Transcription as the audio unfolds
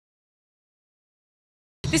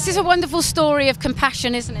This is a wonderful story of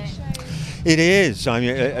compassion, isn't it? It is. I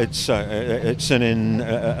mean, it's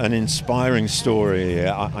an inspiring story.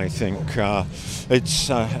 I think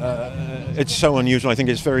it's so unusual. I think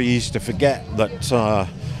it's very easy to forget that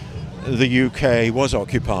the UK was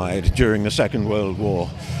occupied during the Second World War.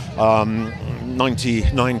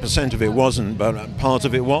 99% of it wasn't, but part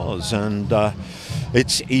of it was, and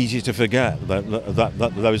it's easy to forget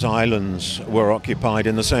that those islands were occupied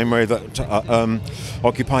in the same way that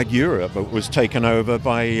occupied Europe. It was taken over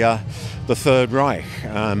by the Third Reich,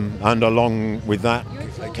 and along with that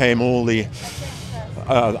came all the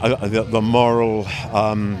moral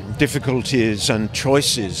difficulties and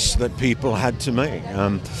choices that people had to make.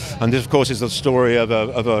 And this, of course, is the story of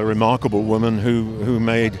a remarkable woman who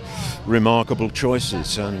made remarkable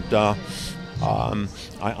choices. And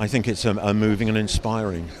I think it's a moving and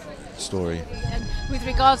inspiring story. And with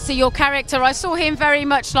regards to your character, I saw him very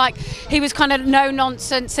much like he was kind of no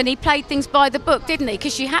nonsense, and he played things by the book, didn't he?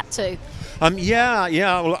 Because you had to.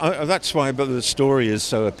 Yeah. Well, that's why the story is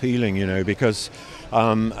so appealing, because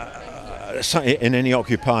in any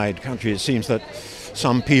occupied country, it seems that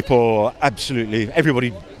some people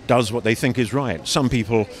everybody does what they think is right. Some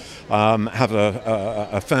people have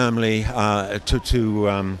a family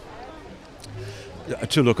to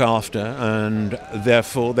look after, and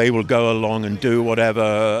therefore they will go along and do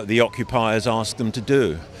whatever the occupiers ask them to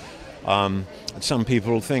do. Some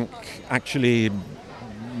people think, actually,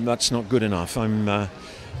 that's not good enough. I'm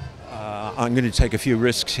going to take a few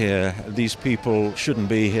risks here. These people shouldn't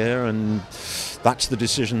be here, and that's the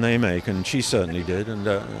decision they make. And she certainly did. And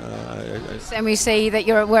we see that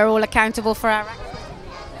we're all accountable for our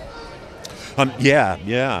actions.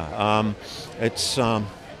 It's a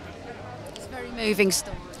very moving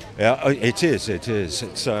story. Yeah, it is.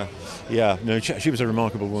 It's she was a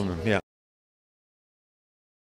remarkable woman. Yeah.